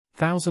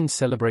Thousands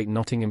celebrate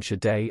Nottinghamshire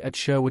Day at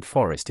Sherwood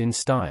Forest in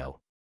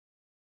style.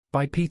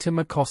 By Peter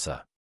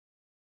Macossa.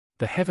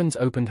 The heavens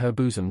opened her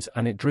bosoms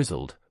and it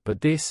drizzled,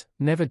 but this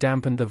never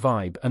dampened the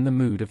vibe and the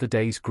mood of the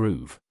day's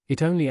groove.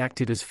 It only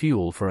acted as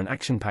fuel for an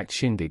action-packed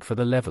shindig for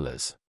the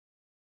levellers.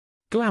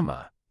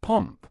 Glamour,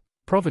 pomp,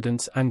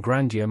 providence and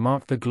grandeur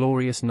marked the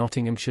glorious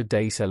Nottinghamshire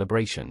Day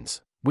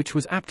celebrations, which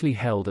was aptly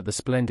held at the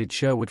splendid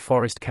Sherwood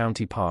Forest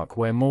County Park,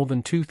 where more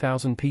than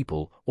 2,000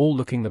 people, all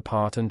looking the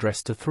part and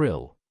dressed to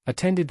thrill,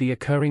 attended the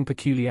occurring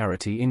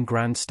peculiarity in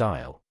grand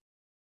style.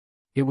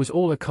 It was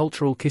all a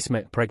cultural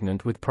kismet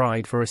pregnant with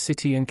pride for a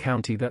city and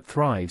county that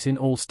thrives in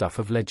all stuff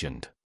of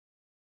legend.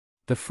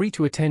 The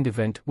free-to-attend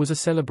event was a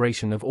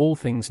celebration of all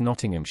things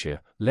Nottinghamshire,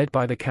 led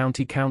by the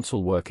County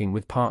Council working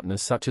with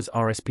partners such as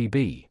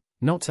RSPB,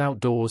 Notts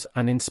Outdoors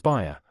and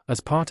Inspire, as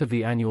part of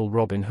the annual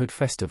Robin Hood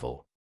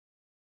Festival.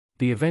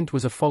 The event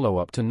was a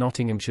follow-up to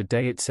Nottinghamshire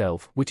Day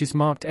itself, which is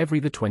marked every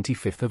the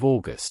 25th of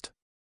August.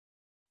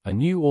 A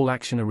new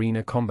all-action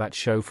arena combat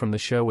show from the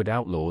Sherwood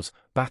Outlaws,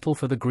 Battle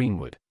for the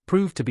Greenwood,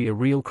 proved to be a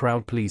real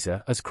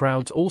crowd-pleaser as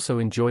crowds also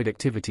enjoyed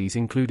activities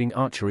including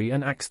archery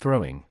and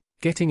axe-throwing,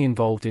 getting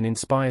involved in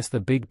Inspire's The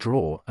Big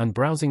Draw and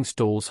browsing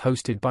stalls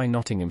hosted by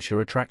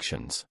Nottinghamshire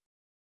Attractions.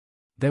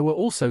 There were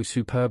also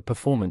superb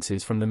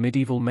performances from the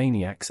Medieval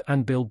Maniacs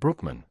and Bill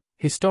Brookman,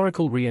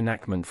 historical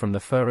reenactment from the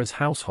Furrers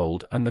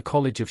household and the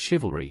College of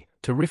Chivalry,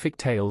 terrific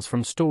tales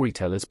from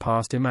storytellers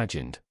past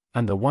imagined,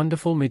 and the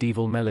wonderful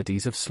medieval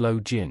melodies of Slow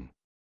Gin.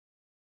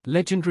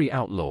 Legendary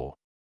Outlaw.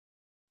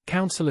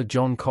 Councillor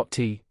John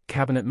Cottee,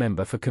 Cabinet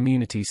Member for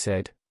Communities,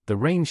 said, "The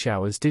rain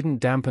showers didn't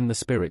dampen the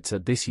spirits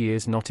at this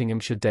year's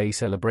Nottinghamshire Day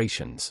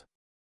celebrations.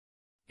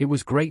 It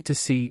was great to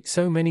see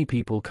so many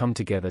people come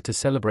together to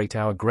celebrate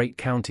our great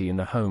county in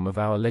the home of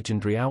our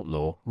legendary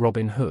outlaw,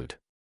 Robin Hood.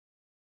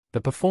 The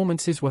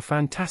performances were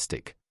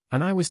fantastic,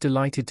 and I was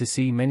delighted to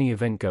see many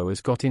event-goers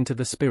got into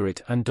the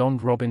spirit and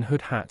donned Robin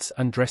Hood hats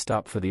and dressed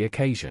up for the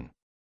occasion."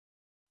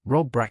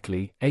 Rob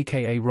Brackley,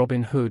 aka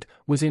Robin Hood,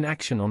 was in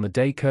action on the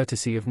day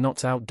courtesy of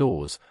Notts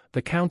Outdoors,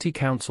 the County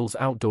Council's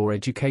outdoor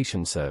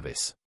education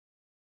service.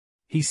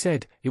 He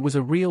said, "It was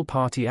a real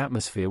party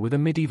atmosphere with a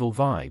medieval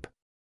vibe."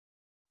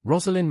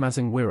 Rosalind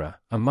Mazangwira,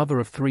 a mother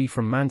of 3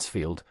 from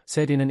Mansfield,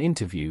 said in an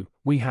interview,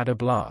 "We had a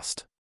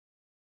blast.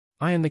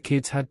 I and the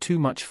kids had too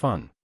much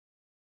fun.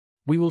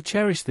 We will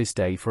cherish this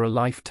day for a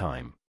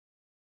lifetime."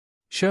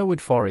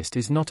 Sherwood Forest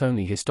is not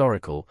only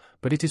historical,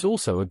 but it is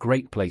also a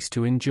great place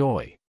to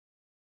enjoy.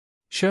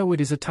 Sherwood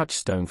is a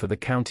touchstone for the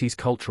county's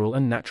cultural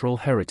and natural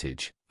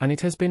heritage, and it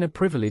has been a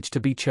privilege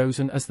to be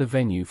chosen as the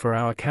venue for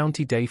our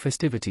County Day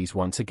festivities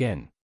once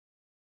again.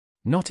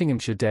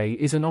 Nottinghamshire Day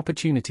is an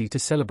opportunity to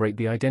celebrate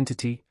the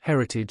identity,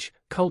 heritage,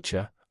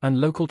 culture, and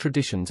local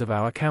traditions of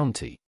our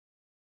county.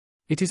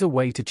 It is a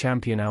way to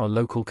champion our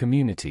local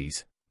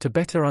communities, to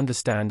better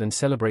understand and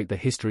celebrate the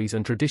histories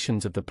and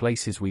traditions of the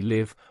places we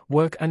live,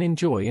 work and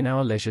enjoy in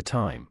our leisure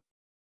time.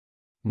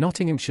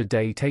 Nottinghamshire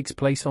Day takes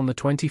place on the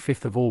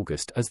 25th of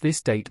August as this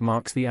date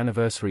marks the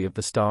anniversary of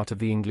the start of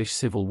the English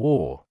Civil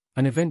War,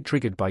 an event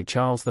triggered by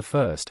Charles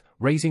I,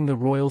 raising the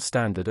royal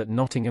standard at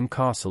Nottingham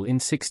Castle in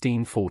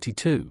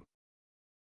 1642.